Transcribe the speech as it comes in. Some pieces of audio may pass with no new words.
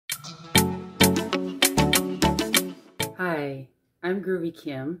Hi, I'm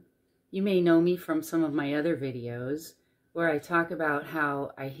groovykim. You may know me from some of my other videos where I talk about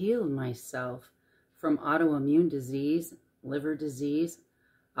how I healed myself from autoimmune disease, liver disease,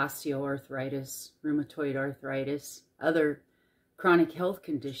 osteoarthritis, rheumatoid arthritis, other chronic health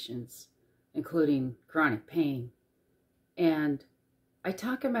conditions, including chronic pain. And I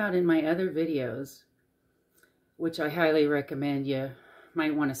talk about in my other videos, which I highly recommend you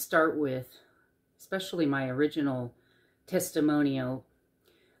might want to start with, especially my original testimonial,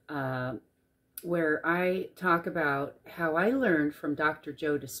 where I talk about how I learned from Dr.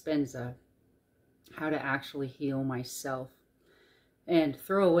 Joe Dispenza how to actually heal myself and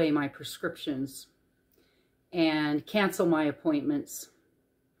throw away my prescriptions and cancel my appointments.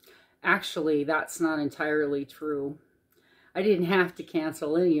 Actually, that's not entirely true. I didn't have to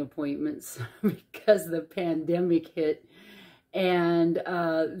cancel any appointments because the pandemic hit and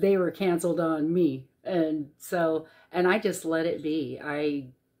they were canceled on me. And I just let it be. I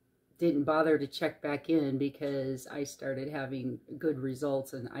didn't bother to check back in because I started having good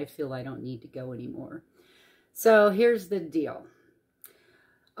results and I feel I don't need to go anymore. So here's the deal.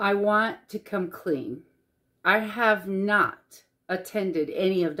 I want to come clean. I have not attended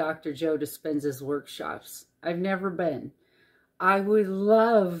any of Dr. Joe Dispenza's workshops. I've never been. I would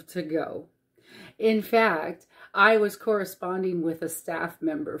love to go. In fact, I was corresponding with a staff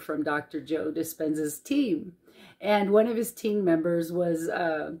member from Dr. Joe Dispenza's team. And one of his team members was,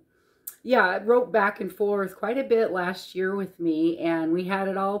 wrote back and forth quite a bit last year with me. And we had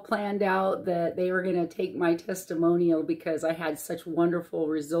it all planned out that they were going to take my testimonial because I had such wonderful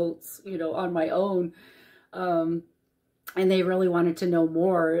results, on my own. And they really wanted to know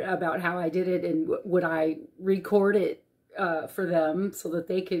more about how I did it and would I record it for them so that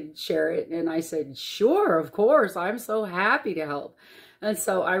they could share it. And I said, sure, of course, I'm so happy to help. And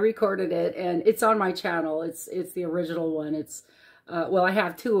so I recorded it and it's on my channel. It's the original one. It's, well, I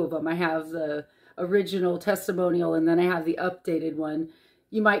have two of them. I have the original testimonial and then I have the updated one.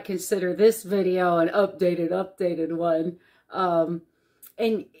 You might consider this video an updated one.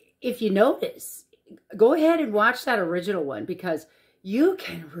 And if you notice, go ahead and watch that original one because you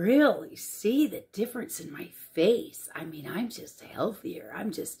can really see the difference in my face. I mean, I'm just healthier.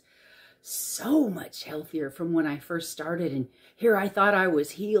 I'm just so much healthier from when I first started. And here I thought I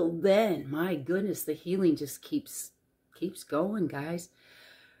was healed then. My goodness, the healing just keeps going, guys.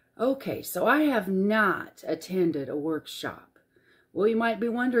 Okay, so I have not attended a workshop. Well, you might be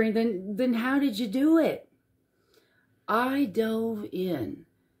wondering, then how did you do it? I dove in.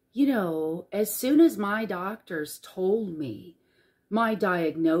 As soon as my doctors told me my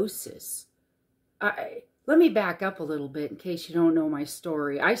diagnosis, let me back up a little bit in case you don't know my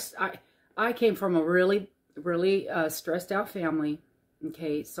story. I came from a really stressed out family.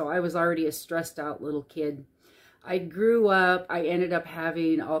 Okay, so I was already a stressed out little kid. I grew up, I ended up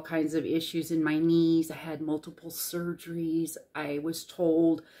having all kinds of issues in my knees. I had multiple surgeries. I was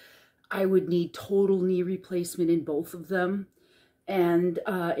told I would need total knee replacement in both of them. And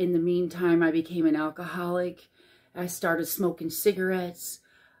in the meantime, I became an alcoholic. I started smoking cigarettes.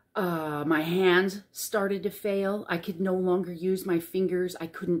 My hands started to fail. I could no longer use my fingers. I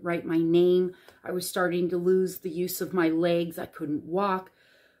couldn't write my name. I was starting to lose the use of my legs. I couldn't walk.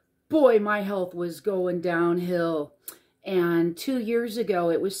 Boy, my health was going downhill. And 2 years ago,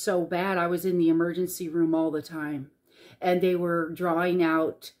 it was so bad, I was in the emergency room all the time. And they were drawing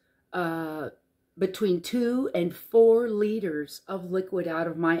out between 2 and 4 liters of liquid out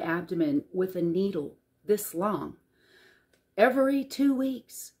of my abdomen with a needle this long. Every 2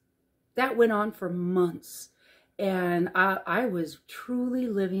 weeks. That went on for months. And I was truly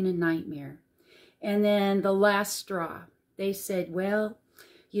living a nightmare. And then the last straw, they said, well,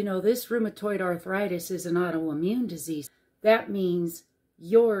 this rheumatoid arthritis is an autoimmune disease. That means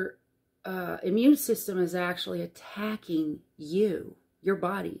your immune system is actually attacking you, your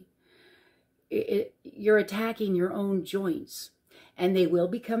body. You're attacking your own joints. And they will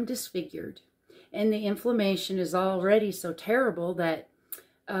become disfigured. And the inflammation is already so terrible that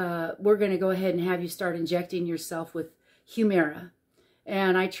we're going to go ahead and have you start injecting yourself with Humira.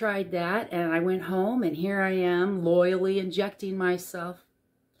 And I tried that and I went home and here I am loyally injecting myself.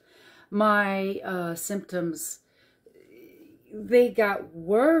 My symptoms, they got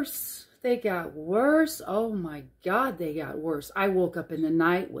worse. They got worse. Oh my God, they got worse. I woke up in the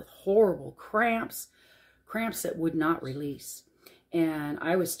night with horrible cramps that would not release. And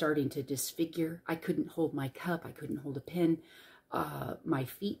I was starting to disfigure. I couldn't hold my cup. I couldn't hold a pen. My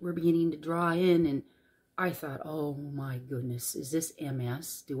feet were beginning to draw in. And I thought, oh my goodness, is this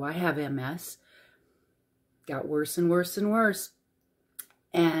MS? Do I have MS? Got worse and worse and worse.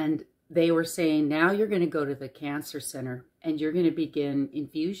 And they were saying, now you're going to go to the cancer center and you're going to begin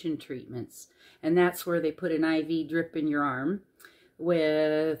infusion treatments. And that's where they put an IV drip in your arm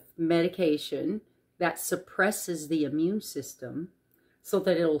with medication that suppresses the immune system so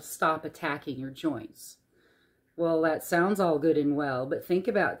that it'll stop attacking your joints. Well, that sounds all good and well, but think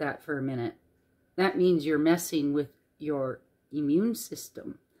about that for a minute. That means you're messing with your immune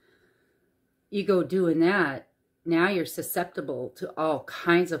system. You go doing that, now you're susceptible to all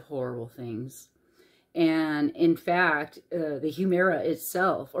kinds of horrible things. And in fact, the Humira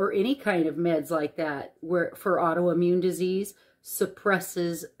itself, or any kind of meds like that, where for autoimmune disease,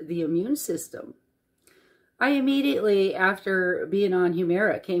 suppresses the immune system. I immediately, after being on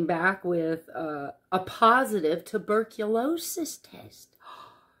Humira, came back with a positive tuberculosis test.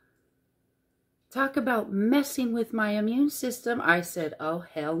 Talk about messing with my immune system. I said, oh,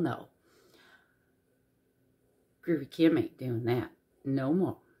 hell no. Groovykim ain't doing that. No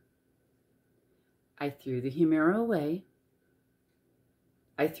more. I threw the Humira away.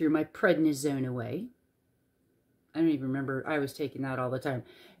 I threw my prednisone away. I don't even remember. I was taking that all the time.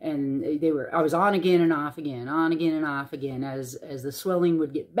 And I was on again and off again, on again and off again. As the swelling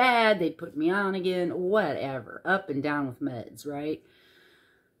would get bad, they'd put me on again, whatever. Up and down with meds, right?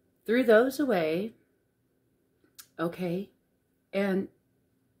 Threw those away. Okay. And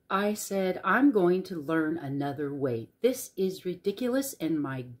I said, I'm going to learn another way. This is ridiculous. And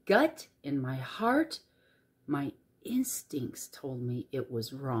my gut and my heart, my instincts told me it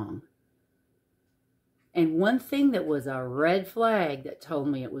was wrong. And one thing that was a red flag that told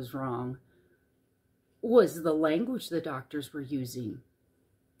me it was wrong was the language the doctors were using.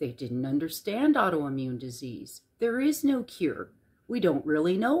 They didn't understand autoimmune disease. There is no cure. We don't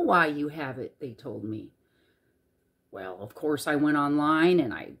really know why you have it, they told me. Well, of course, I went online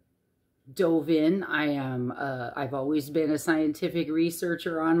and I dove in. I've always been a scientific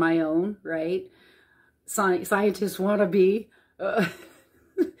researcher on my own, right? Scientists want to be.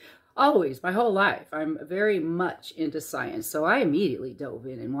 Always, my whole life, I'm very much into science. So I immediately dove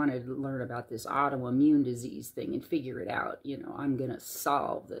in and wanted to learn about this autoimmune disease thing and figure it out. You know, I'm going to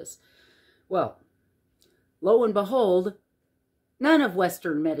solve this. Well, lo and behold, none of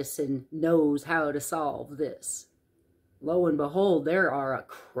Western medicine knows how to solve this. Lo and behold, there are a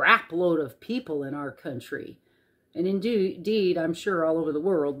crap load of people in our country. And indeed, I'm sure all over the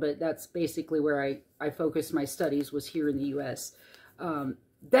world, but that's basically where I focused my studies, was here in the U.S.,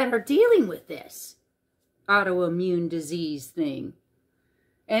 that are dealing with this autoimmune disease thing.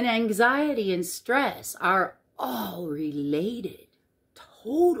 And anxiety and stress are all related,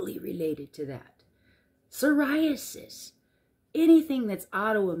 totally related to that. Psoriasis, anything that's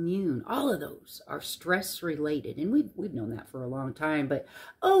autoimmune, all of those are stress related. And we've known that for a long time, but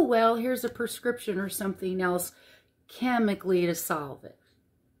oh well, here's a prescription or something else chemically to solve it.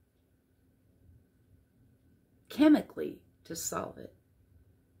 Chemically to solve it.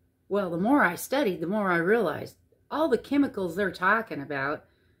 Well, the more I studied, the more I realized all the chemicals they're talking about,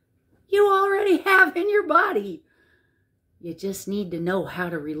 you already have in your body. You just need to know how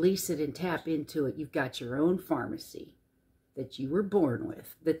to release it and tap into it. You've got your own pharmacy that you were born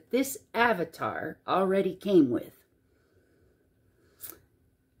with, that this avatar already came with.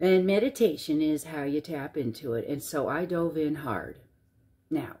 And meditation is how you tap into it. And so I dove in hard.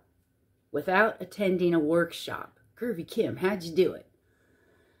 Now, without attending a workshop, Groovykim, how'd you do it?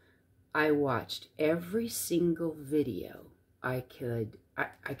 I watched every single video I could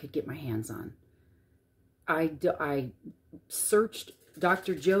get my hands on. I searched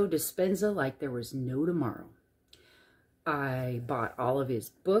Dr. Joe Dispenza like there was no tomorrow. I bought all of his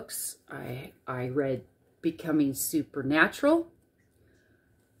books. I read Becoming Supernatural.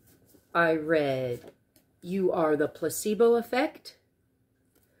 I read You Are the Placebo Effect.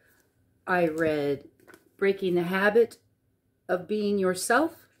 I read Breaking the Habit of Being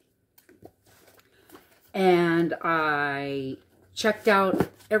Yourself. And I checked out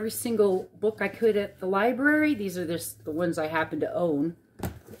every single book I could at the library. These are just the ones I happen to own.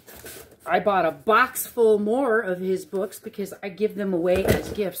 I bought a box full more of his books because I give them away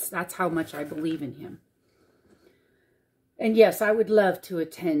as gifts. That's how much I believe in him. And yes, I would love to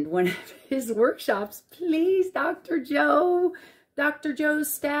attend one of his workshops. Please, Dr. Joe, Dr.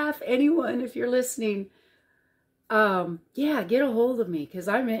 Joe's staff, anyone, if you're listening. Yeah, get a hold of me because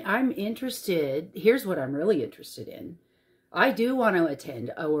I'm interested. Here's what I'm really interested in. I do want to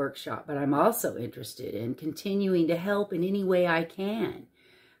attend a workshop, but I'm also interested in continuing to help in any way I can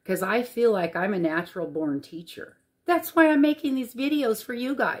because I feel like I'm a natural born teacher. That's why I'm making these videos for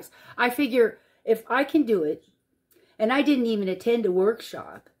you guys. I figure if I can do it, and I didn't even attend a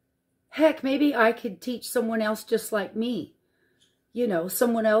workshop, heck, maybe I could teach someone else just like me. you know,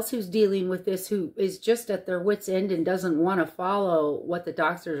 someone else who's dealing with this, who is just at their wit's end and doesn't want to follow what the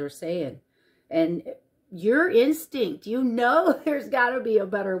doctors are saying. And your instinct, you know, there's got to be a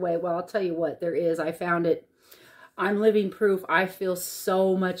better way. Well, I'll tell you what, there is. I found it. I'm living proof. I feel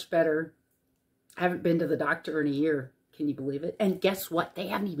so much better. I haven't been to the doctor in a year. Can you believe it? And guess what? They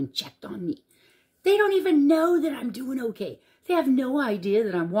haven't even checked on me. They don't even know that I'm doing okay. They have no idea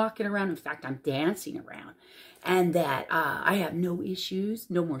that I'm walking around. In fact, I'm dancing around. And that I have no issues,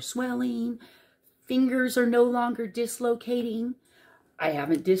 no more swelling. Fingers are no longer dislocating. I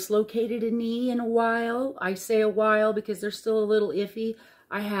haven't dislocated a knee in a while. I say a while because they're still a little iffy.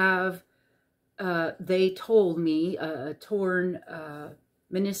 I have, they told me, a torn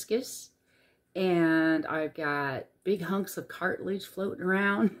meniscus. And I've got big hunks of cartilage floating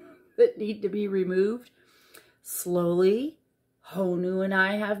around that need to be removed. Slowly, Honu and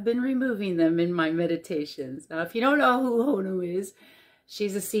I have been removing them in my meditations. Now, if you don't know who Honu is,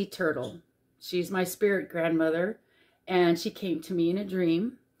 she's a sea turtle. She's my spirit grandmother, and she came to me in a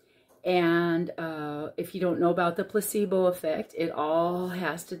dream. And if you don't know about the placebo effect, it all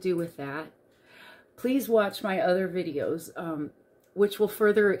has to do with that. Please watch my other videos, which will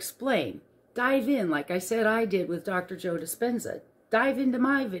further explain. Dive in, like I said I did with Dr. Joe Dispenza. Dive into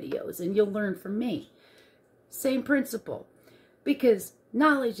my videos, and you'll learn from me. Same principle. Because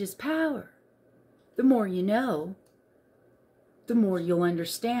knowledge is power. The more you know, the more you'll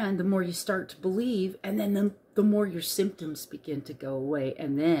understand, the more you start to believe, and then the more your symptoms begin to go away.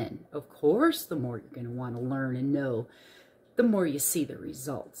 And then, of course, the more you're going to want to learn and know, the more you see the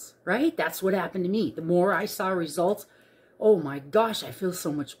results, right? That's what happened to me. The more I saw results, oh my gosh, I feel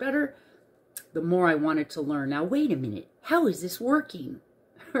so much better. The more I wanted to learn. Now, wait a minute. How is this working?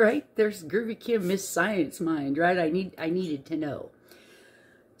 Right? There's groovykim, Miss Science Mind, right? I needed to know.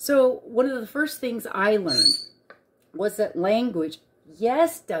 So one of the first things I learned was that language.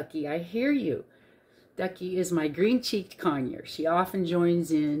 Yes, Ducky, I hear you. Ducky is my green-cheeked conure. She often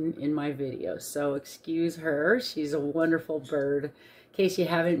joins in my videos, so excuse her. She's a wonderful bird. In case you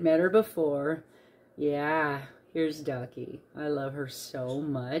haven't met her before, yeah, here's Ducky. I love her so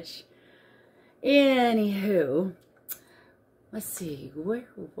much. Anywho, let's see, where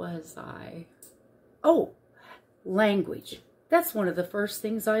was I? Oh, language. That's one of the first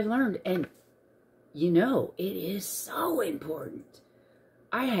things I learned. And, you know, it is so important.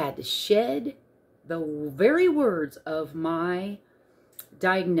 I had to shed the very words of my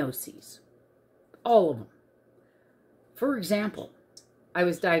diagnoses. All of them. For example, I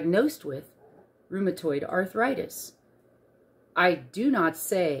was diagnosed with rheumatoid arthritis. I do not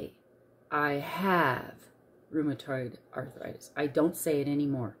say I have rheumatoid arthritis. I don't say it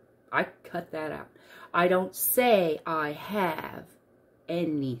anymore. I cut that out. I don't say I have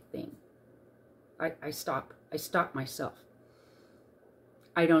anything. I stop myself.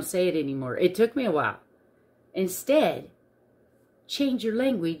 I don't say it anymore. It took me a while. Instead, change your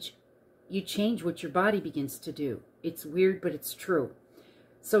language. You change what your body begins to do. It's weird, but it's true.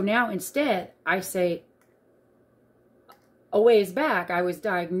 So now instead, I say, a ways back, I was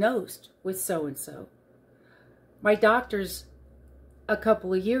diagnosed with so-and-so. My doctors, a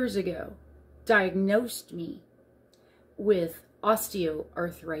couple of years ago, diagnosed me with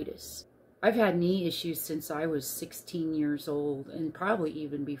osteoarthritis. I've had knee issues since I was 16 years old, and probably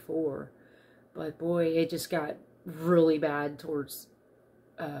even before. But boy, it just got really bad towards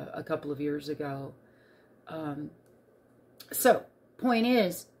a couple of years ago. So, point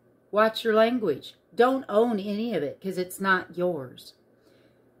is, watch your language. Don't own any of it, because it's not yours.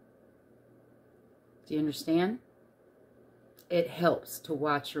 Do you understand? It helps to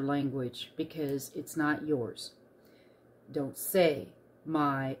watch your language, because it's not yours. Don't say,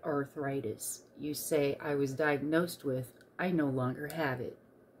 my arthritis. You say, I was diagnosed with, I no longer have it.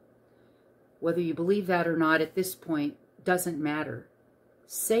 Whether you believe that or not at this point doesn't matter.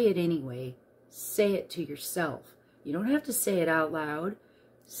 Say it anyway. Say it to yourself. You don't have to say it out loud.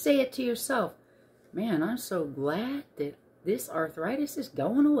 Say it to yourself. Man, I'm so glad that this arthritis is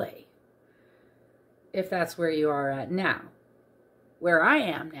going away. If that's where you are at now. Where I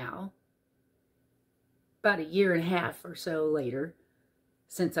am now, about a year and a half or so later,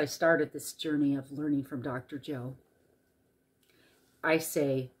 since I started this journey of learning from Dr. Joe, I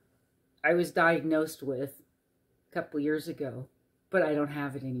say, I was diagnosed with a couple years ago, but I don't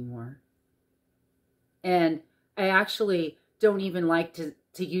have it anymore. And I actually don't even like to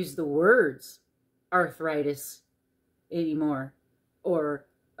use the words arthritis anymore, or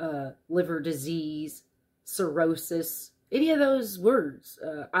liver disease, cirrhosis, any of those words,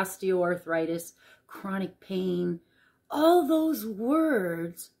 osteoarthritis, chronic pain. All those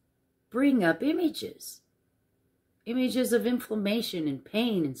words bring up images. images of inflammation and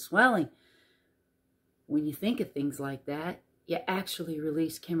pain and swelling. When you think of things like that, you actually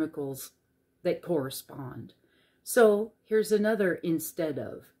release chemicals that correspond. So here's another instead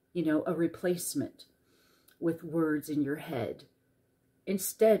of, a replacement with words in your head.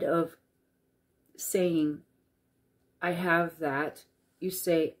 Instead of saying, I have that, you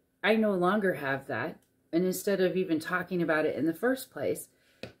say, I no longer have that. And instead of even talking about it in the first place,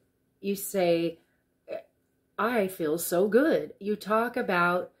 you say, I feel so good. You talk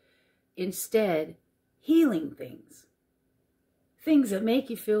about, instead, healing things. Things that make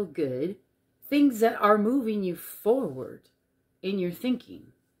you feel good. Things that are moving you forward in your thinking.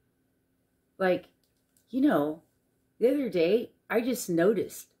 Like, the other day, I just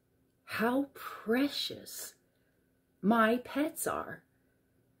noticed how precious my pets are.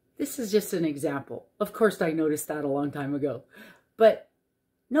 This is just an example. Of course, I noticed that a long time ago. But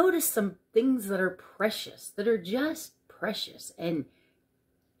notice some things that are precious, that are just precious, and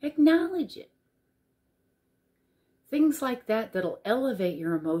acknowledge it. Things like that that'll elevate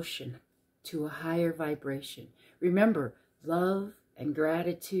your emotion to a higher vibration. Remember, love and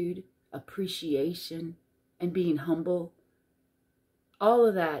gratitude, appreciation, and being humble, all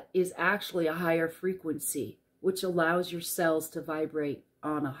of that is actually a higher frequency, which allows your cells to vibrate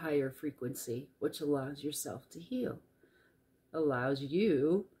on a higher frequency, which allows yourself to heal, allows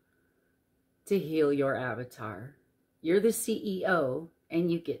you to heal your avatar. You're the CEO,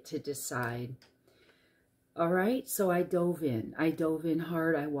 and you get to decide. All right, so I dove in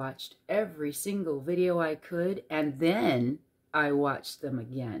hard. I watched every single video I could, and then I watched them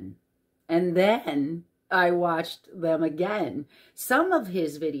again. And then I watched them again. Some of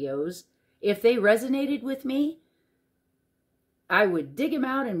his videos, if they resonated with me, I would dig them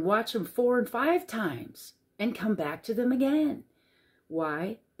out and watch them 4 and 5 times and come back to them again.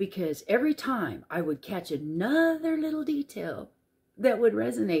 Why? Because every time I would catch another little detail that would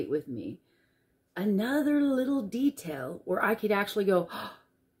resonate with me. Another little detail where I could actually go, oh,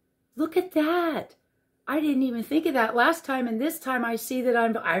 look at that. I didn't even think of that last time, and this time I see that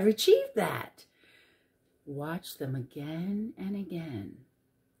I've achieved that. Watch them again and again.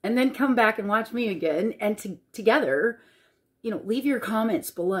 And then come back and watch me again, and together, leave your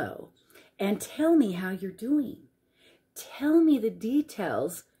comments below and tell me how you're doing. Tell me the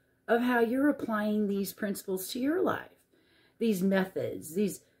details of how you're applying these principles to your life. These methods,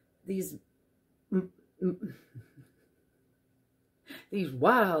 these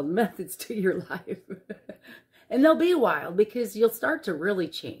wild methods to your life. And they'll be wild because you'll start to really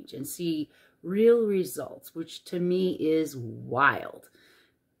change and see real results, which to me is wild.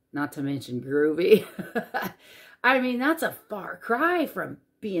 Not to mention groovy. I mean, that's a far cry from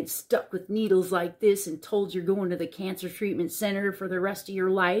being stuck with needles like this and told you're going to the cancer treatment center for the rest of your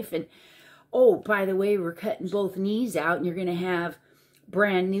life. And, oh, by the way, we're cutting both knees out and you're going to have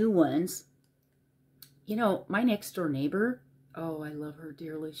brand new ones. My next door neighbor, oh, I love her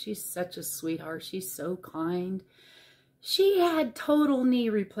dearly. She's such a sweetheart. She's so kind. She had total knee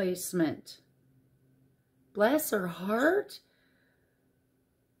replacement. Bless her heart.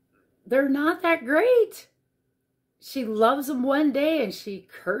 They're not that great. She loves them one day and she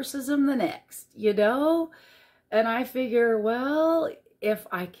curses them the next, And I figure, well, if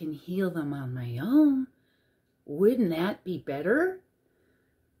I can heal them on my own, wouldn't that be better?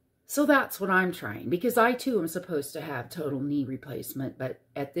 So that's what I'm trying, because I too am supposed to have total knee replacement, but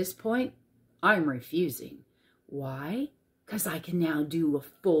at this point, I'm refusing. Why? Because I can now do a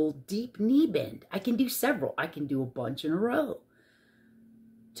full deep knee bend. I can do several. I can do a bunch in a row.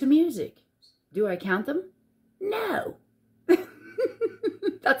 To music. Do I count them? No.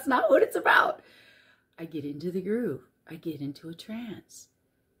 That's not what it's about. I get into the groove. I get into a trance.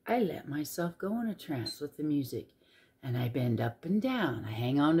 I let myself go in a trance with the music. And I bend up and down. I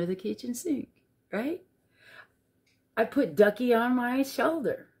hang on to the kitchen sink, right? I put Ducky on my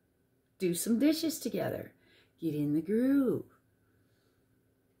shoulder. Do some dishes together. Get in the groove.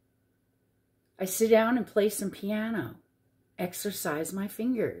 I sit down and play some piano. Exercise my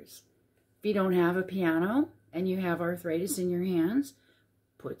fingers. If you don't have a piano and you have arthritis in your hands,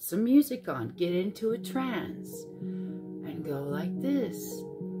 put some music on. Get into a trance. And go like this.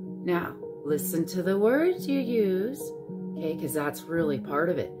 Now, listen to the words you use, okay, because that's really part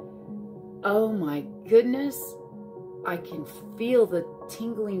of it. Oh my goodness, I can feel the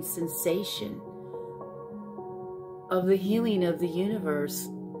tingling sensation of the healing of the universe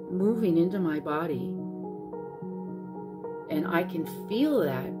moving into my body. And I can feel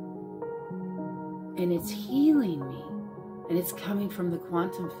that, and it's healing me, and it's coming from the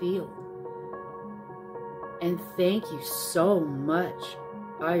quantum field. And thank you so much,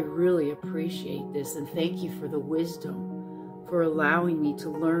 I really appreciate this, and thank you for the wisdom, for allowing me to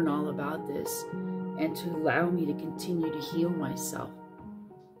learn all about this and to allow me to continue to heal myself.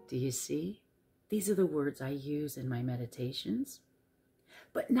 Do you see? These are the words I use in my meditations,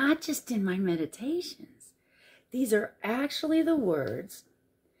 but not just in my meditations. These are actually the words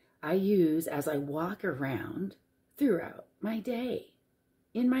I use as I walk around throughout my day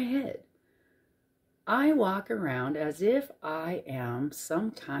in my head. I walk around as if I am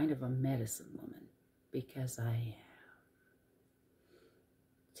some kind of a medicine woman, because I am.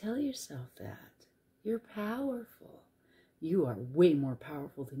 Tell yourself that. You're powerful. You are way more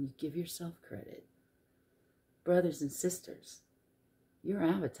powerful than you give yourself credit. Brothers and sisters, your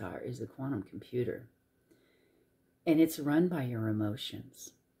avatar is a quantum computer, and it's run by your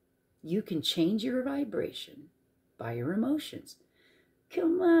emotions. You can change your vibration by your emotions.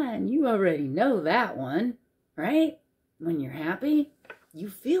 Come on, you already know that one, right? When you're happy, you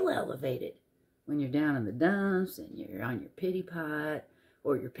feel elevated. When you're down in the dumps and you're on your pity pot,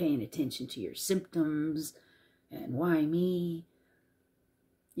 or you're paying attention to your symptoms and why me,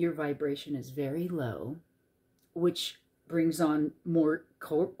 your vibration is very low, which brings on more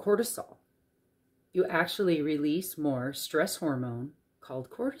cortisol. You actually release more stress hormone called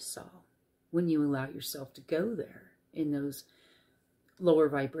cortisol when you allow yourself to go there in those lower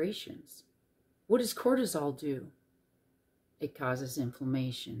vibrations. What does cortisol do? It causes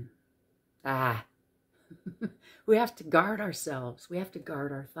inflammation. We have to guard ourselves. We have to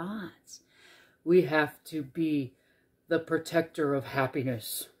guard our thoughts. We have to be the protector of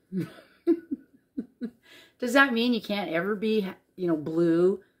happiness. Does that mean you can't ever be,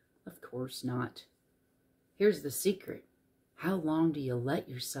 blue? Of course not. Here's the secret. How long do you let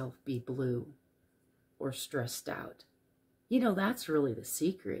yourself be blue or stressed out? That's really the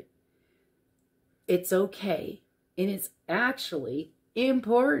secret. It's okay. And it's actually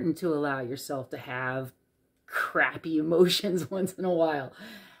important to allow yourself to have crappy emotions once in a while.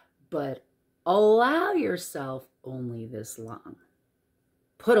 But allow yourself only this long.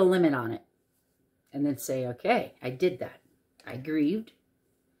 Put a limit on it. And then say, okay, I did that. I grieved.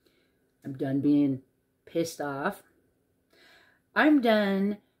 I'm done being pissed off. I'm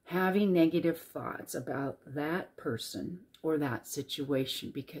done having negative thoughts about that person or that situation,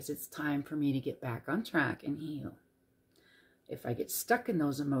 because it's time for me to get back on track and heal. If I get stuck in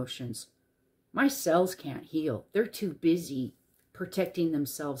those emotions, my cells can't heal. They're too busy protecting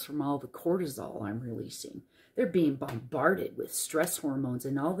themselves from all the cortisol I'm releasing. They're being bombarded with stress hormones,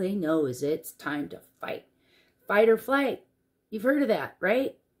 and all they know is it's time to fight. Fight or flight. You've heard of that,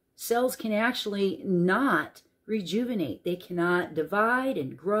 right? Cells can actually not rejuvenate. They cannot divide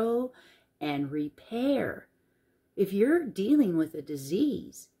and grow and repair. If you're dealing with a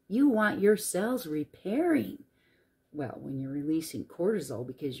disease, you want your cells repairing. Well, when you're releasing cortisol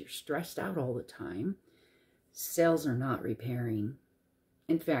because you're stressed out all the time, cells are not repairing.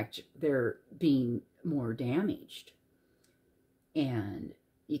 In fact, they're being more damaged. And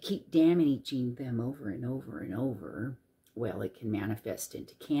you keep damaging them over and over and over. Well, it can manifest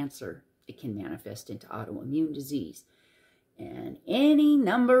into cancer. It can manifest into autoimmune disease. And any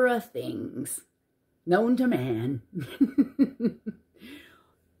number of things known to man.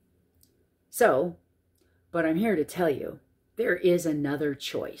 But I'm here to tell you, there is another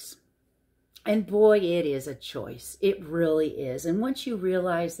choice. And boy, it is a choice. It really is. And once you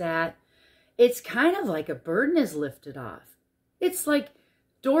realize that, it's kind of like a burden is lifted off. It's like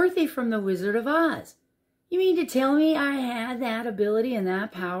Dorothy from The Wizard of Oz. You mean to tell me I had that ability and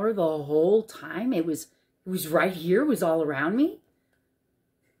that power the whole time? It was right here, it was all around me?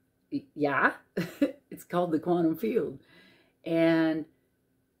 Yeah, it's called the quantum field. And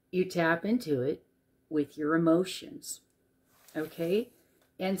you tap into it with your emotions, okay?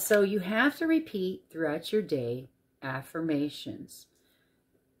 And so you have to repeat throughout your day affirmations.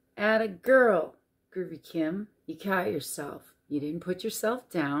 Atta girl, groovykim, you caught yourself. You didn't put yourself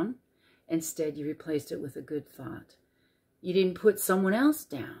down. Instead, you replaced it with a good thought. You didn't put someone else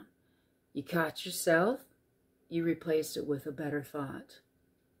down. You caught yourself. You replaced it with a better thought,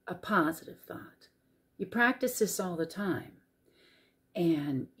 a positive thought. You practice this all the time.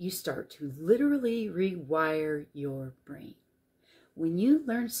 And you start to literally rewire your brain. When you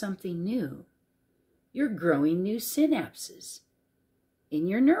learn something new, you're growing new synapses in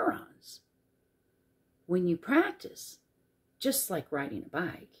your neurons. When you practice, just like riding a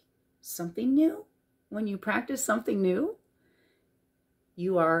bike, something new, when you practice something new,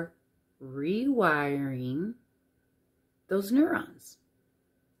 you are rewiring those neurons.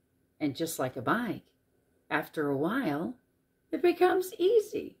 And just like a bike, after a while, it becomes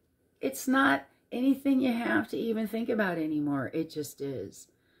easy. It's not anything you have to even think about anymore. It just is.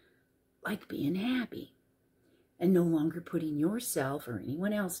 Like being happy and no longer putting yourself or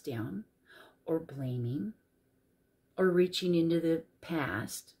anyone else down or blaming or reaching into the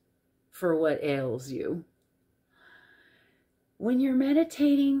past for what ails you. When you're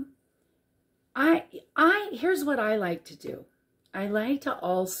meditating, here's what I like to do. I like to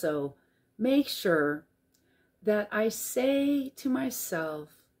also make sure that I say to myself,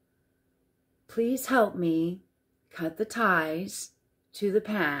 please help me cut the ties to the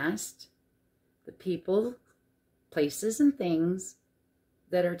past, the people, places, and things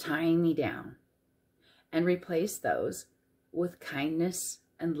that are tying me down, and replace those with kindness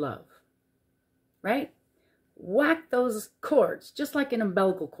and love, right? Whack those cords, just like an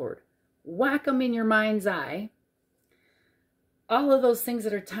umbilical cord. Whack them in your mind's eye. All of those things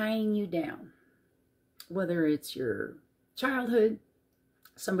that are tying you down, whether it's your childhood,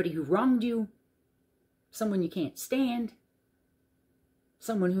 somebody who wronged you, someone you can't stand,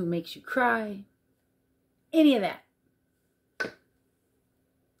 someone who makes you cry, any of that.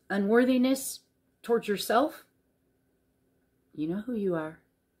 Unworthiness towards yourself, you know who you are.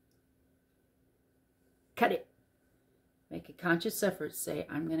 Cut it. Make a conscious effort. Say,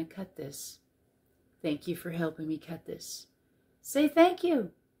 I'm going to cut this. Thank you for helping me cut this. Say thank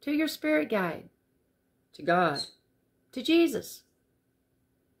you to your spirit guide, to God, to Jesus,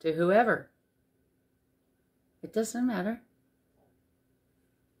 to whoever. It doesn't matter.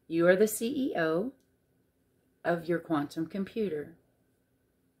 You are the CEO of your quantum computer.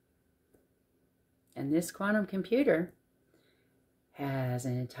 And this quantum computer has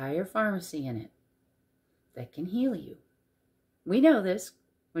an entire pharmacy in it that can heal you. We know this.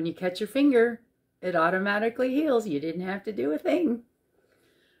 When you cut your finger, it automatically heals. You didn't have to do a thing.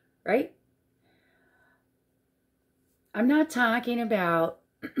 Right? I'm not talking about,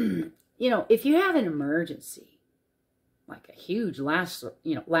 if you have an emergency, like a huge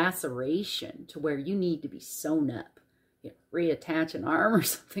laceration to where you need to be sewn up, reattach an arm or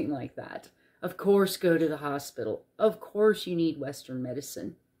something like that. Of course, go to the hospital. Of course, you need Western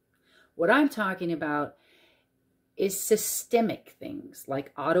medicine. What I'm talking about is systemic things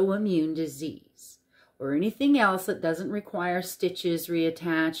like autoimmune disease or anything else that doesn't require stitches,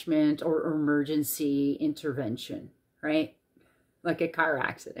 reattachment, or emergency intervention, right? Like a car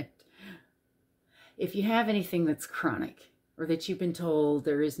accident. If you have anything that's chronic or that you've been told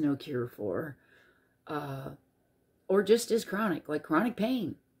there is no cure for, or just is chronic, like chronic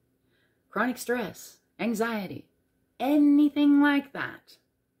pain, chronic stress, anxiety, anything like that,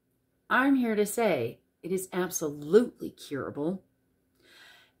 I'm here to say it is absolutely curable,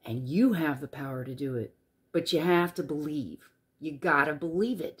 and you have the power to do it, but you have to believe. You gotta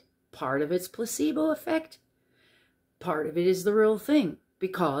believe it. Part of it's placebo effect, part of it is the real thing,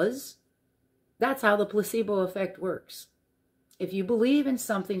 because that's how the placebo effect works. If you believe in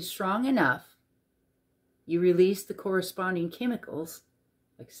something strong enough, you release the corresponding chemicals,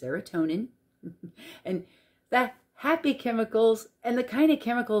 like serotonin, and that happy chemicals, and the kind of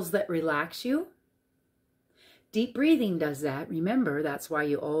chemicals that relax you. Deep breathing does that. Remember, that's why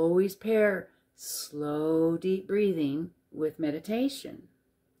you always pair slow, deep breathing with meditation,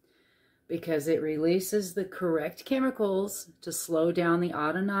 because it releases the correct chemicals to slow down the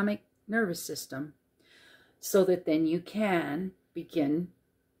autonomic nervous system, so that then you can begin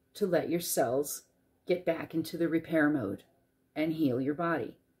to let your cells get back into the repair mode and heal your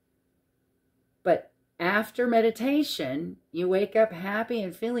body. But after meditation, you wake up happy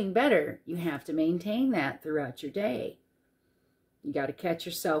and feeling better. You have to maintain that throughout your day. You got to catch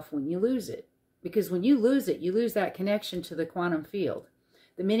yourself when you lose it. Because when you lose it, you lose that connection to the quantum field.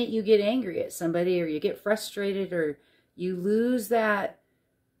 The minute you get angry at somebody, or you get frustrated, or you lose that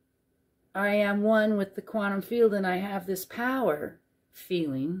I am one with the quantum field and I have this power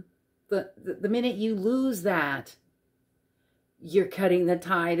feeling, the minute you lose that, you're cutting the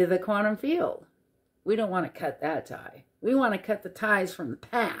tie to the quantum field. We don't want to cut that tie. We want to cut the ties from the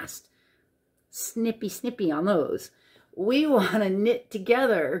past. Snippy on those. We want to knit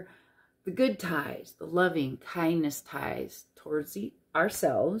together the good ties, the loving kindness ties towards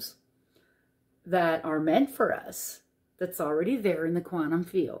ourselves that are meant for us, that's already there in the quantum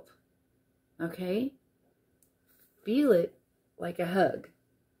field. Okay? Feel it like a hug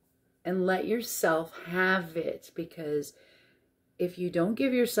and let yourself have it, because if you don't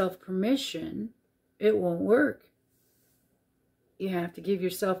give yourself permission, it won't work. You have to give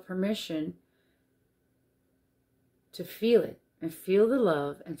yourself permission to feel it, and feel the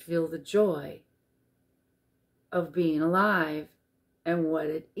love, and feel the joy of being alive, and what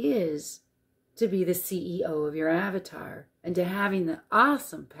it is to be the CEO of your avatar, and to having the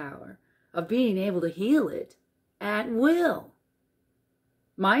awesome power of being able to heal it at will.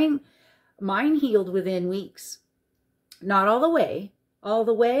 Mine healed within weeks. Not all the way. All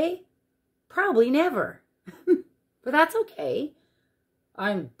the way? Probably never. But that's okay.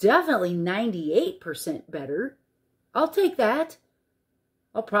 I'm definitely 98% better. I'll take that.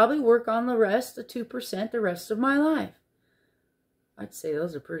 I'll probably work on the rest, the 2%, the rest of my life. I'd say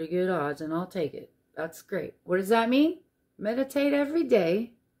those are pretty good odds, and I'll take it. That's great. What does that mean? Meditate every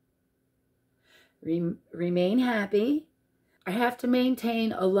day. Remain happy. I have to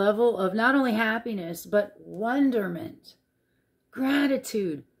maintain a level of not only happiness, but wonderment,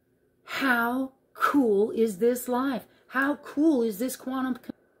 gratitude. How cool is this life? How cool is this quantum?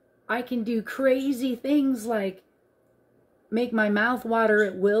 I can do crazy things like make my mouth water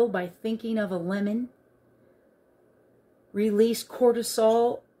at will by thinking of a lemon. Release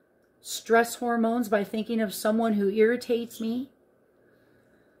cortisol, stress hormones by thinking of someone who irritates me.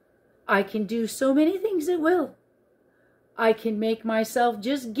 I can do so many things at will. I can make myself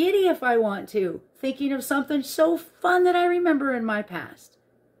just giddy if I want to, thinking of something so fun that I remember in my past.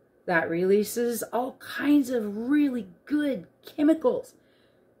 That releases all kinds of really good chemicals.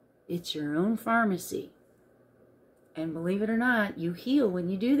 It's your own pharmacy. And believe it or not, you heal when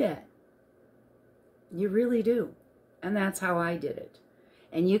you do that. You really do. And that's how I did it.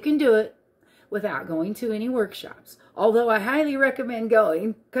 And you can do it without going to any workshops. Although I highly recommend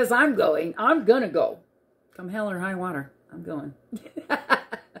going, because I'm going. I'm going to go. Come hell or high water, I'm going.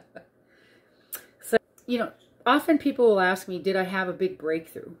 So, often people will ask me, did I have a big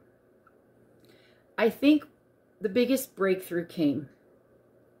breakthrough? I think the biggest breakthrough came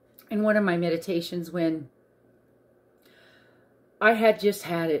in one of my meditations when I had just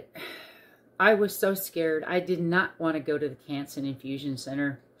had it. I was so scared. I did not want to go to the Cancer Infusion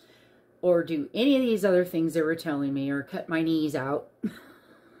Center or do any of these other things they were telling me, or cut my knees out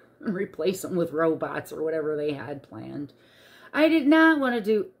and replace them with robots or whatever they had planned. I did not want to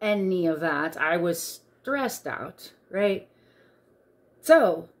do any of that. I was stressed out, right?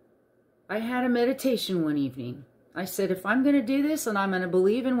 So I had a meditation one evening. I said, if I'm going to do this and I'm going to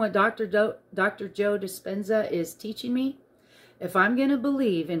believe in what Dr. Joe Dispenza is teaching me, if I'm going to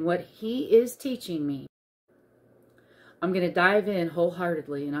believe in what he is teaching me, I'm going to dive in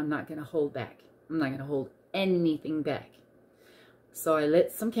wholeheartedly, and I'm not going to hold back. I'm not going to hold anything back. So I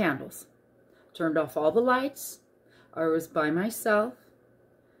lit some candles, turned off all the lights. I was by myself.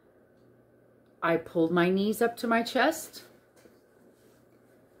 I pulled my knees up to my chest,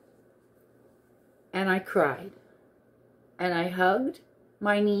 and I cried. And I hugged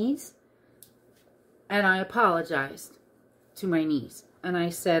my knees, and I apologized to my knees. And I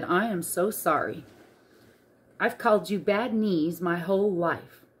said, I am so sorry. I've called you bad knees my whole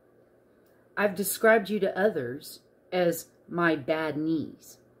life. I've described you to others as my bad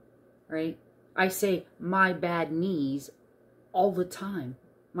knees, right? I say my bad knees all the time,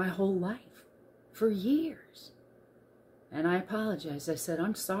 my whole life, for years. And I apologized. I said,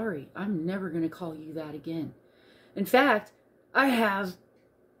 I'm sorry. I'm never going to call you that again. In fact, I have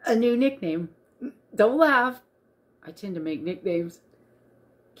a new nickname. Don't laugh. I tend to make nicknames.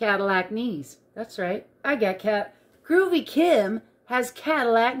 Cadillac knees. That's right. I got groovykim has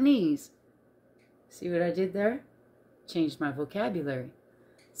Cadillac knees. See what I did there? Changed my vocabulary.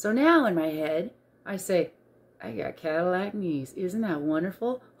 So now in my head, I say, I got Cadillac knees. Isn't that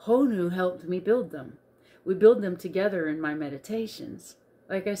wonderful? Honu helped me build them. We build them together in my meditations.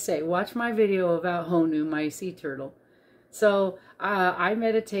 Like I say, watch my video about Honu, my sea turtle. So I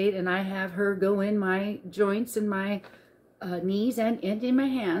meditate, and I have her go in my joints and my knees and in my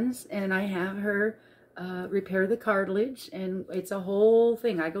hands, and I have her repair the cartilage, and it's a whole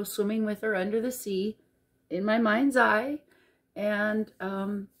thing. I go swimming with her under the sea in my mind's eye, and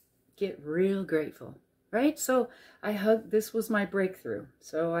get real grateful, right? So this was my breakthrough.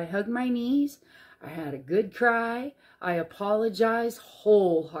 So I hugged my knees. I had a good cry. I apologized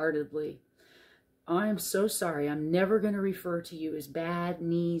wholeheartedly. I'm so sorry. I'm never going to refer to you as bad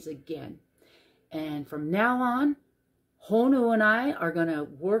knees again. And from now on, Honu and I are going to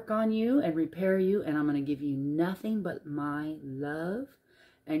work on you and repair you, and I'm going to give you nothing but my love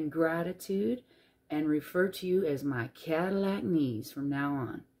and gratitude and refer to you as my Cadillac knees from now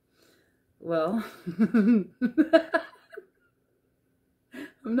on. Well, I'm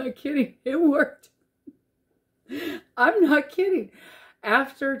not kidding. It worked. I'm not kidding.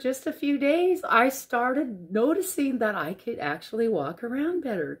 After just a few days, I started noticing that I could actually walk around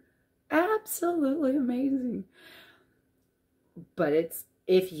better. Absolutely amazing. But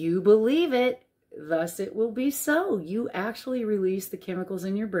if you believe it, thus it will be so. You actually release the chemicals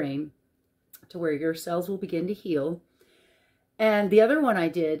in your brain to where your cells will begin to heal. And the other one I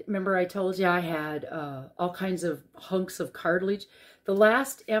did, remember I told you I had all kinds of hunks of cartilage. The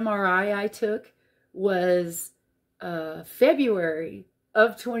last MRI I took was February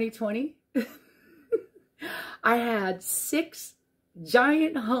of 2020. I had 6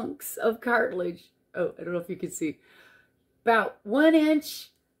 giant hunks of cartilage. Oh, I don't know if you can see. About 1 inch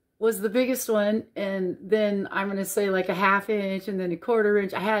was the biggest one. And then I'm going to say like a 1/2 inch and then 1/4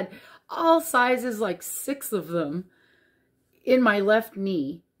 inch. I had all sizes, like 6 of them in my left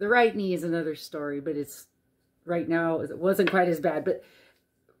knee. The right knee is another story, but it's right now, it wasn't quite as bad. But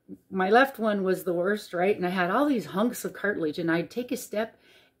my left one was the worst, right? And I had all these hunks of cartilage, and I'd take a step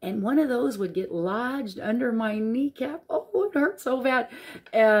and one of those would get lodged under my kneecap. Oh, it hurt so bad.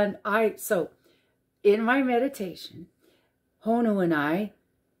 And so in my meditation, Honu and I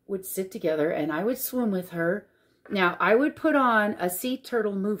would sit together and I would swim with her. Now, I would put on a sea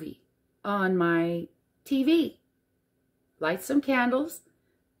turtle movie on my TV, light some candles,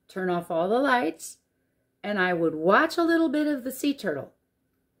 turn off all the lights, and I would watch a little bit of the sea turtle.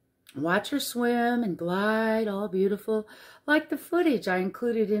 Watch her swim and glide, all beautiful, like the footage I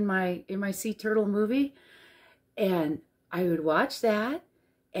included in my sea turtle movie. And I would watch that,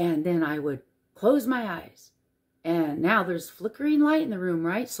 and then I would close my eyes. And now there's flickering light in the room,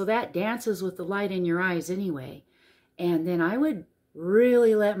 right? So that dances with the light in your eyes anyway. And then I would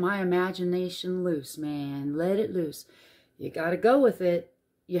really let my imagination loose, man. Let it loose. You got to go with it.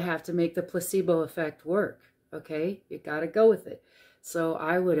 You have to make the placebo effect work, okay? You got to go with it. So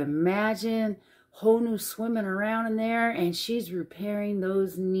I would imagine Honu swimming around in there, and she's repairing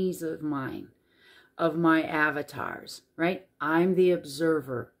those knees of mine, of my avatars, right? I'm the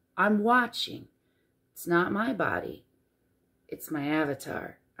observer. I'm watching. It's not my body. It's my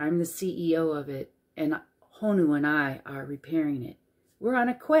avatar. I'm the CEO of it, and Honu and I are repairing it. We're on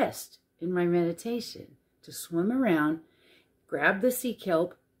a quest in my meditation to swim around, grab the sea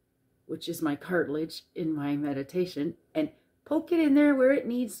kelp, which is my cartilage in my meditation, and poke it in there where it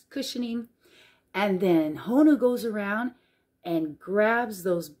needs cushioning. And then Honu goes around and grabs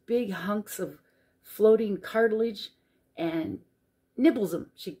those big hunks of floating cartilage and nibbles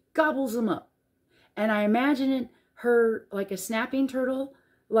them. She gobbles them up. And I imagine her like a snapping turtle,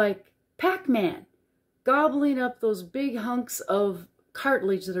 like Pac-Man, gobbling up those big hunks of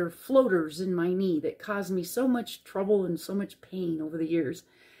cartilage that are floaters in my knee that caused me so much trouble and so much pain over the years.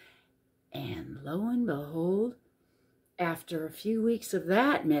 And lo and behold, after a few weeks of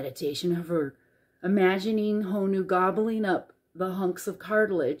that meditation, of her imagining Honu gobbling up the hunks of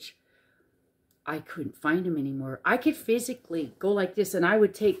cartilage, I couldn't find him anymore. I could physically go like this, and I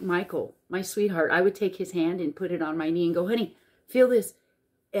would take Michael, my sweetheart, I would take his hand and put it on my knee and go, honey, feel this.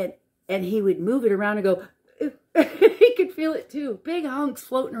 And he would move it around and go, he could feel it too. Big hunks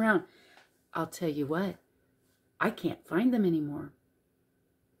floating around. I'll tell you what, I can't find them anymore.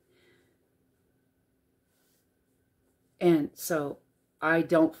 And so I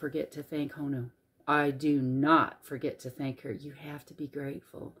don't forget to thank Honu. I do not forget to thank her. You have to be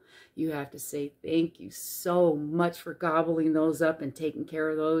grateful. You have to say thank you so much for gobbling those up and taking care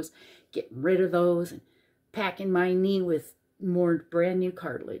of those, getting rid of those, and packing my knee with more brand new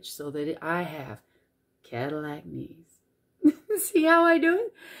cartilage so that I have Cadillac knees. See how I do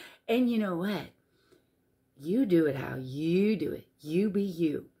it? And you know what? You do it how you do it. You be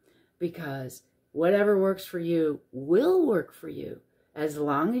you. Because whatever works for you will work for you as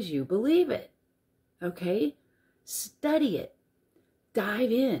long as you believe it. Okay? Study it.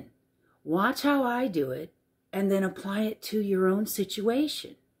 Dive in. Watch how I do it, and then apply it to your own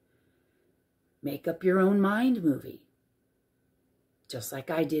situation. Make up your own mind movie. Just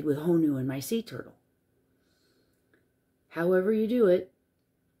like I did with Honu and my sea turtle. However you do it,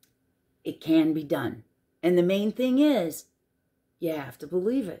 it can be done. And the main thing is, you have to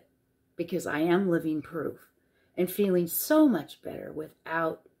believe it. Because I am living proof and feeling so much better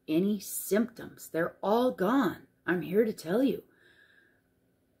without any symptoms. They're all gone. I'm here to tell you.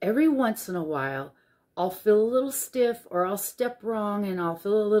 Every once in a while, I'll feel a little stiff, or I'll step wrong and I'll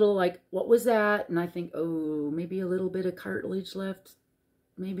feel a little like, what was that? And I think, oh, maybe a little bit of cartilage left,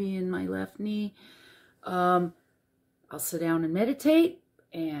 maybe in my left knee. I'll sit down and meditate,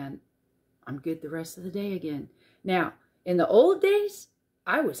 and I'm good the rest of the day again. Now, in the old days,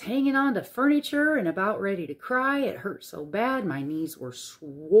 I was hanging on to furniture and about ready to cry. It hurt so bad. My knees were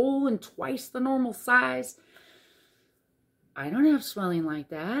swollen twice the normal size. I don't have swelling like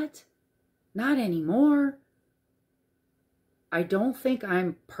that. Not anymore. I don't think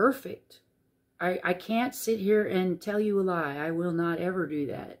I'm perfect. I can't sit here and tell you a lie. I will not ever do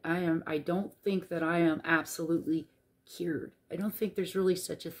that. I don't think that I am absolutely cured. I don't think there's really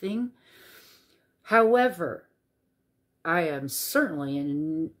such a thing. However, I am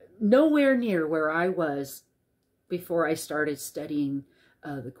certainly nowhere near where I was before I started studying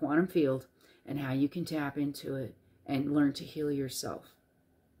the quantum field and how you can tap into it and learn to heal yourself.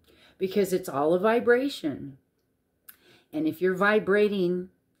 Because it's all a vibration. And if you're vibrating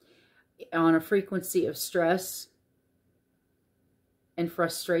on a frequency of stress and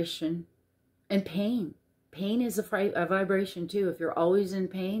frustration and pain, pain is a vibration too. If you're always in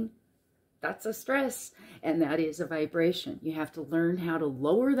pain, that's a stress, and that is a vibration. You have to learn how to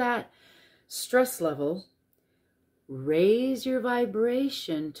lower that stress level, raise your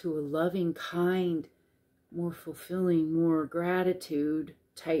vibration to a loving, kind, more fulfilling, more gratitude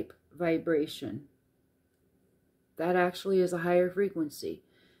type vibration. That actually is a higher frequency.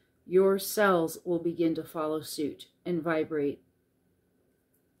 Your cells will begin to follow suit and vibrate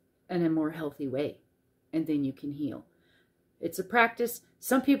in a more healthy way, and then you can heal. It's a practice.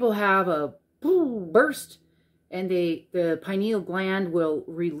 Some people have a burst, and the pineal gland will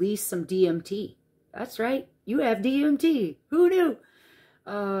release some DMT. That's right. You have DMT. Who knew?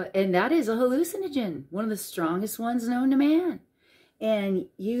 And that is a hallucinogen, one of the strongest ones known to man. And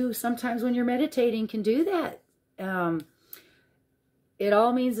you sometimes when you're meditating can do that. It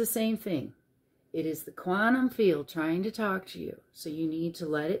all means the same thing. It is the quantum field trying to talk to you. So you need to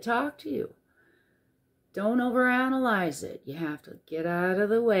let it talk to you. Don't overanalyze it. You have to get out of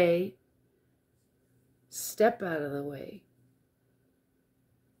the way, step out of the way,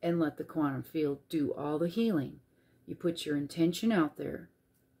 and let the quantum field do all the healing. You put your intention out there.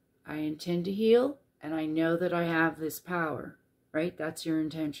 I intend to heal, and I know that I have this power, right? That's your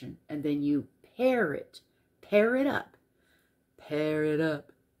intention. And then you pair it up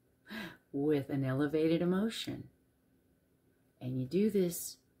with an elevated emotion. And you do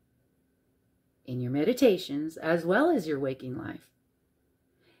this in your meditations as well as your waking life.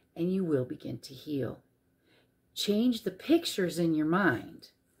 And you will begin to heal. Change the pictures in your mind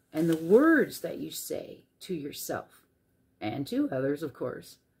and the words that you say to yourself and to others, of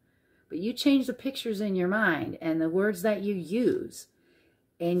course. But you change the pictures in your mind and the words that you use,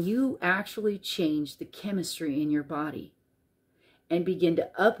 and you actually change the chemistry in your body and begin to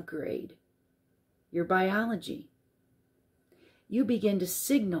upgrade your biology. You begin to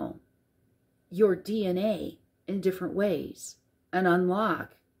signal your DNA in different ways and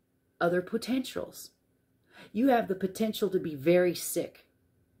unlock other potentials. You have the potential to be very sick.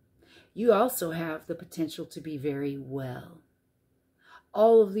 You also have the potential to be very well.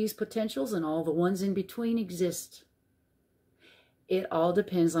 All of these potentials and all the ones in between exist. It all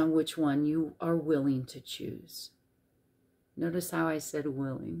depends on which one you are willing to choose. Notice how I said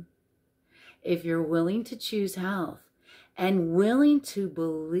willing. If you're willing to choose health and willing to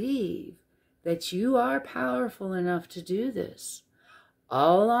believe that you are powerful enough to do this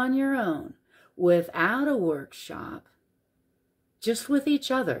all on your own, without a workshop, just with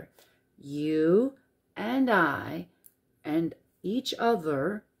each other, you and I and each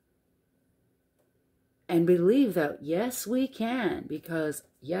other, and believe that yes, we can, because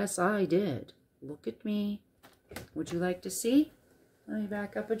yes, I did. Look at me. Would you like to see? Let me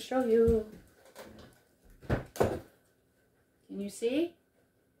back up and show you. Can you see?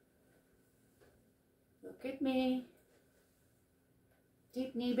 Look at me.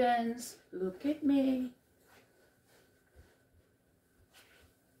 Deep knee bends. Look at me.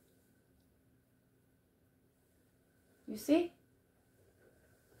 You see?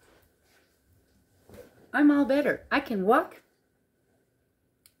 I'm all better. I can walk.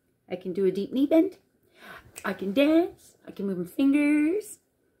 I can do a deep knee bend. I can dance. I can move my fingers.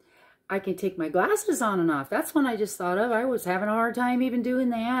 I can take my glasses on and off. That's one I just thought of. I was having a hard time even doing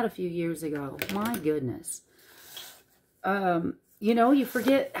that a few years ago. My goodness. You know, you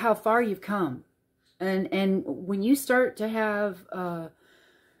forget how far you've come. And when you start to have,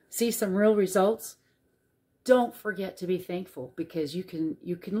 see some real results, don't forget to be thankful, because you can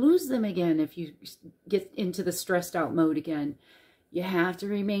lose them again if you get into the stressed out mode again. You have to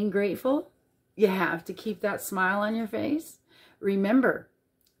remain grateful. You have to keep that smile on your face. Remember,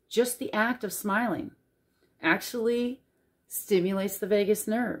 just the act of smiling actually stimulates the vagus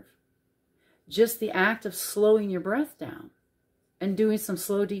nerve. Just the act of slowing your breath down and doing some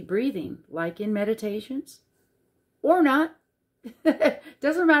slow, deep breathing, like in meditations or not.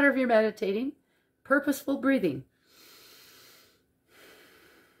 Doesn't matter if you're meditating. Purposeful breathing.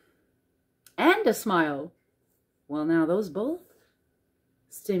 And a smile. Well, now those both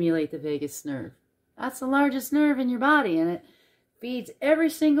stimulate the vagus nerve. That's the largest nerve in your body, and it feeds every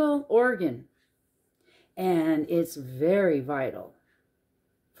single organ. And it's very vital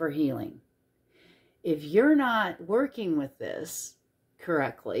for healing. If you're not working with this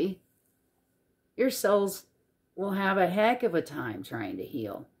correctly, your cells will have a heck of a time trying to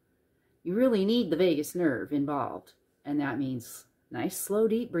heal. You really need the vagus nerve involved. And that means nice, slow,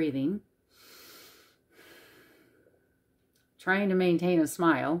 deep breathing. Trying to maintain a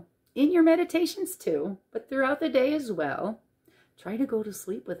smile in your meditations too, but throughout the day as well. Try to go to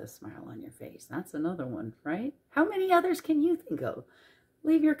sleep with a smile on your face. That's another one, right? How many others can you think of?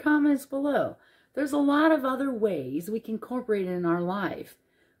 Leave your comments below. There's a lot of other ways we can incorporate in our life.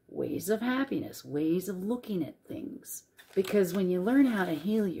 Ways of happiness, ways of looking at things. Because when you learn how to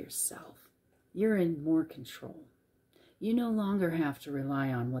heal yourself, you're in more control. You no longer have to rely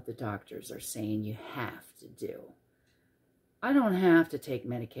on what the doctors are saying you have to do. I don't have to take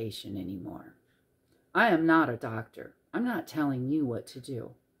medication anymore. I am not a doctor. I'm not telling you what to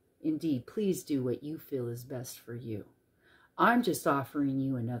do. Indeed, please do what you feel is best for you. I'm just offering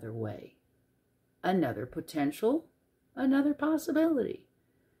you another way, another potential, another possibility.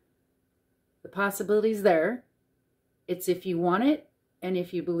 The possibility's there. It's if you want it, and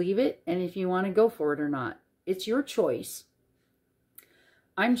if you believe it, and if you want to go for it or not. It's your choice.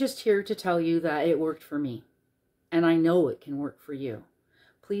 I'm just here to tell you that it worked for me, and I know it can work for you.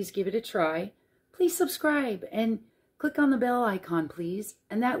 Please give it a try. Please subscribe and click on the bell icon, please,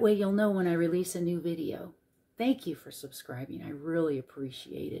 and that way you'll know when I release a new video. Thank you for subscribing. I really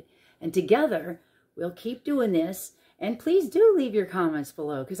appreciate it. And together, we'll keep doing this. And please do leave your comments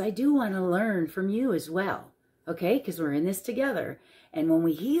below, because I do want to learn from you as well. Okay? Because we're in this together. And when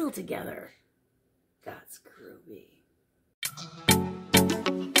we heal together, that's groovy.